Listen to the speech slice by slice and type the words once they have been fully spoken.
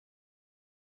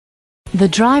The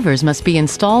drivers must be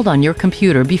installed on your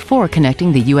computer before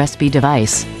connecting the USB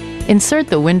device. Insert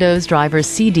the Windows driver's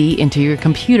CD into your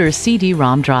computer's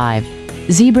CD-ROM drive.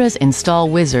 Zebra's Install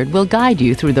Wizard will guide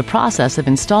you through the process of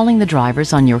installing the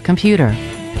drivers on your computer.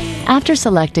 After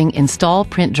selecting Install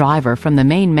Print Driver from the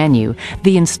main menu,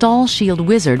 the Install Shield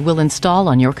Wizard will install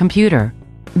on your computer.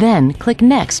 Then click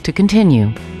Next to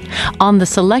continue. On the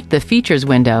Select the Features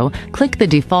window, click the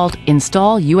default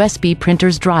Install USB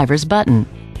Printers Drivers button.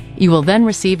 You will then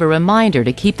receive a reminder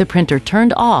to keep the printer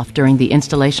turned off during the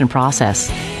installation process.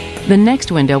 The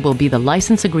next window will be the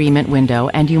License Agreement window,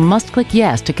 and you must click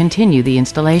Yes to continue the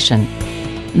installation.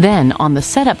 Then, on the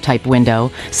Setup Type window,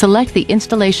 select the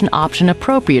installation option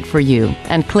appropriate for you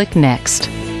and click Next.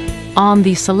 On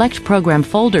the Select Program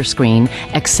Folder screen,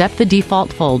 accept the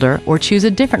default folder or choose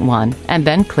a different one, and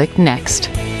then click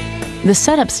Next. The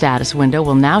Setup Status window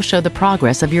will now show the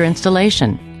progress of your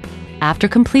installation. After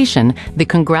completion, the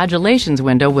Congratulations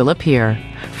window will appear.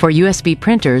 For USB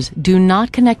printers, do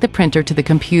not connect the printer to the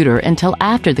computer until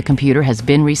after the computer has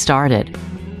been restarted.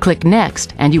 Click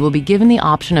Next, and you will be given the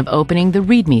option of opening the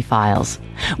README files.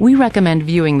 We recommend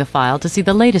viewing the file to see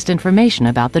the latest information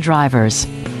about the drivers.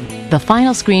 The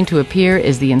final screen to appear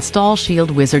is the Install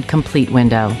Shield Wizard Complete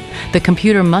window. The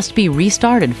computer must be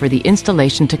restarted for the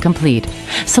installation to complete.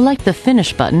 Select the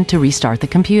Finish button to restart the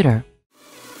computer.